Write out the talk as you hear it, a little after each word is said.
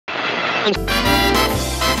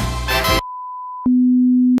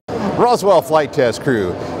Roswell Flight Test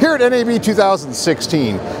Crew, here at NAB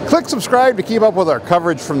 2016. Click subscribe to keep up with our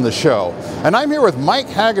coverage from the show. And I'm here with Mike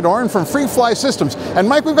Hagadorn from Freefly Systems. And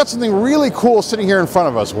Mike, we've got something really cool sitting here in front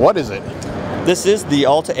of us. What is it? This is the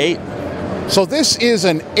ALTA 8. So this is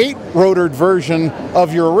an 8-rotored version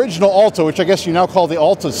of your original ALTA, which I guess you now call the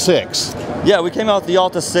ALTA 6. Yeah, we came out with the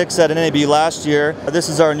ALTA 6 at NAB last year. This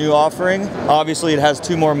is our new offering. Obviously, it has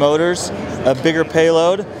 2 more motors, a bigger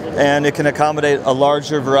payload, and it can accommodate a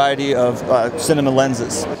larger variety of cinema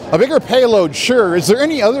lenses. A bigger payload, sure. Is there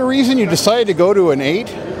any other reason you decided to go to an 8?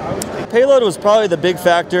 Payload was probably the big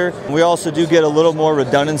factor. We also do get a little more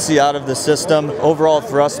redundancy out of the system, overall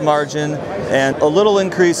thrust margin, and a little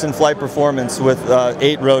increase in flight performance with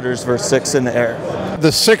 8 rotors versus 6 in the air.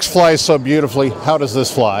 The 6 flies so beautifully. How does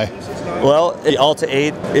this fly? Well, the ALTA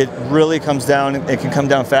 8, it really comes down, it can come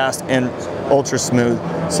down fast and ultra smooth.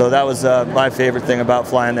 So that was my favorite thing about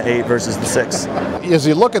flying the 8 versus the 6. As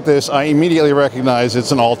you look at this, I immediately recognize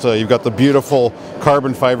it's an ALTA. You've got the beautiful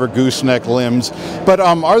carbon fiber gooseneck limbs. But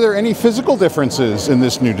are there any physical differences in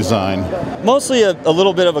this new design? Mostly a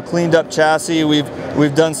little bit of a cleaned up chassis.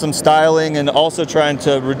 We've done some styling and also trying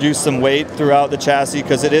to reduce some weight throughout the chassis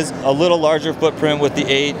because it is a little larger footprint with the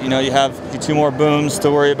 8. You know, you have 2 more booms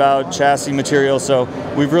to worry about, chassis material. So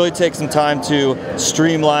we've really taken some time to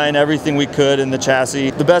streamline everything we could in the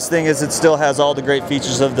chassis. The best thing is it still has all the great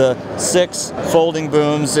features of the 6 folding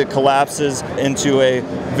booms. It collapses into a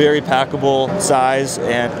very packable size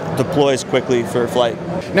and deploys quickly for flight.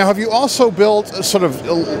 Now, have you also built sort of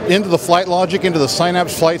into the flight logic, into the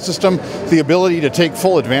Synapse flight system, the ability to take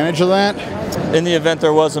full advantage of that? In the event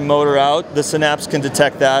there was a motor out, the Synapse can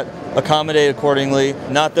detect that, accommodate accordingly.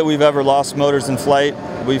 Not that we've ever lost motors in flight.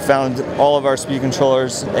 We found all of our speed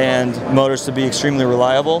controllers and motors to be extremely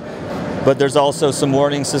reliable. But there's also some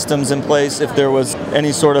warning systems in place if there was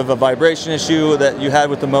any sort of a vibration issue that you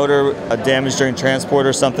had with the motor, a damage during transport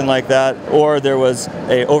or something like that, or there was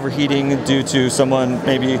a overheating due to someone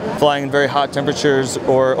maybe flying in very hot temperatures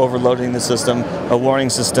or overloading the system. A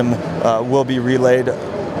warning system will be relayed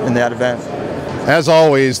in that event. As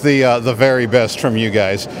always, the very best from you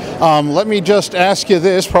guys. Let me just ask you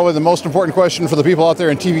this, probably the most important question for the people out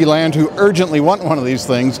there in TV land who urgently want one of these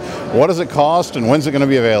things. What does it cost and when's it going to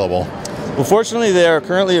be available? Well, fortunately, they are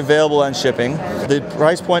currently available on shipping. The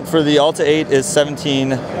price point for the ALTA 8 is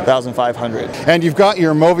 $17,500. And you've got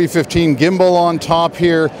your Movi 15 gimbal on top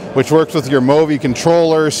here, which works with your Movi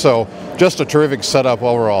controller, so just a terrific setup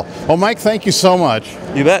overall. Well, Mike, thank you so much.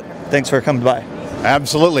 You bet. Thanks for coming by.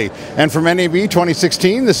 Absolutely. And from NAB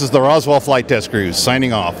 2016, this is the Roswell Flight Test Crew,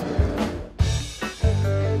 signing off.